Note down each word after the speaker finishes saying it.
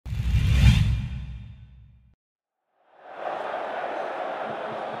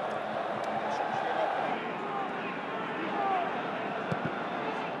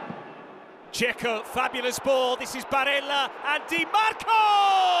Dzeko, fabulous ball. This is Barella and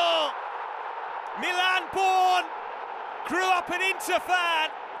Dimarco! Milan-born, grew up an Inter fan,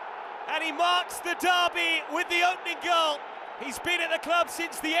 and he marks the derby with the opening goal. He's been at the club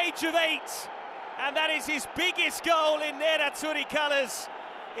since the age of 8, and that is his biggest goal in Nerazzurri colours.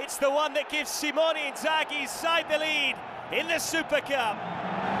 It's the one that gives Simone Inzaghi's side the lead in the Supercup.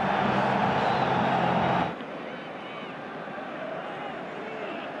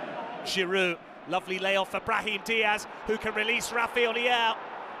 Giroud, lovely layoff for Brahim Diaz, who can release Rafael Leao.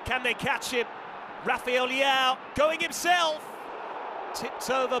 Can they catch him? Rafael Leao going himself. Tipped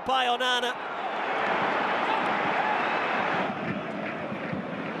over by Onana.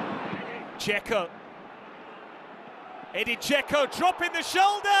 Dzeko. Edin Dzeko dropping the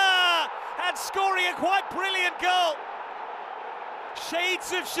shoulder and scoring a quite brilliant goal.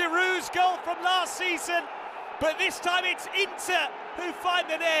 Shades of Giroud's goal from last season, but this time it's Inter who find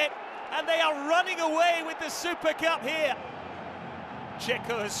the net, and they are running away with the Super Cup here.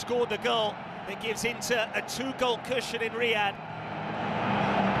 Dzeko has scored the goal that gives Inter a 2-goal cushion in Riyadh.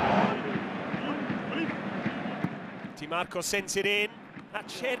 Dimarco sends it in.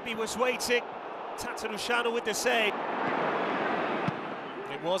 Acerbi was waiting. Tatarusanu with the save.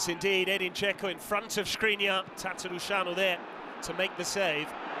 It was indeed Edin Dzeko in front of Skriniar. Tatarusanu there to make the save.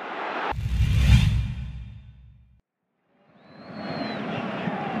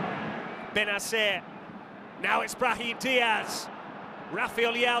 Benacer. Now it's Brahim Diaz.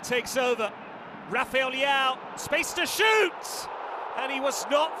 Rafael Leao takes over. Rafael Leao, space to shoot! And he was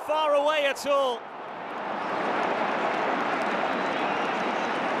not far away at all.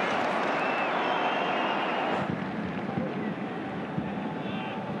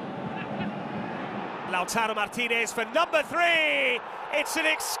 Lautaro Martinez for number 3. It's an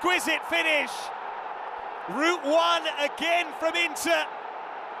exquisite finish. Route 1 again from Inter.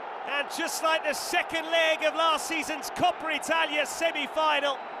 And just like the second leg of last season's Coppa Italia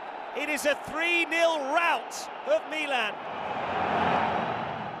semi-final, it is a 3-0 rout of Milan.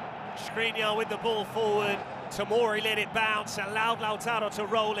 Skriniar with the ball forward. Tomori let it bounce, allowed Lautaro to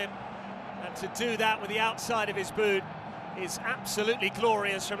roll him. And to do that with the outside of his boot is absolutely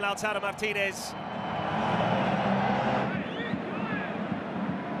glorious from Lautaro Martinez.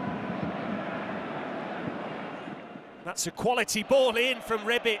 That's a quality ball in from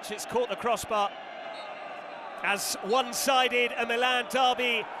Rebic. It's caught the crossbar. As one-sided a Milan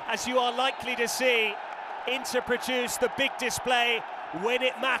derby as you are likely to see, Inter produced the big display when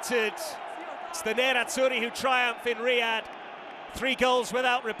it mattered. It's the Nerazzurri who triumph in Riyadh. 3 goals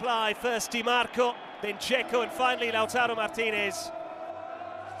without reply. First Dimarco, then Dzeko, and finally Lautaro Martinez.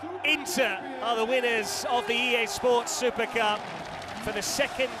 Inter are the winners of the EA Sports Super Cup. For the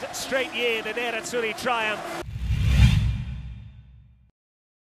 2nd straight year, the Nerazzurri triumph.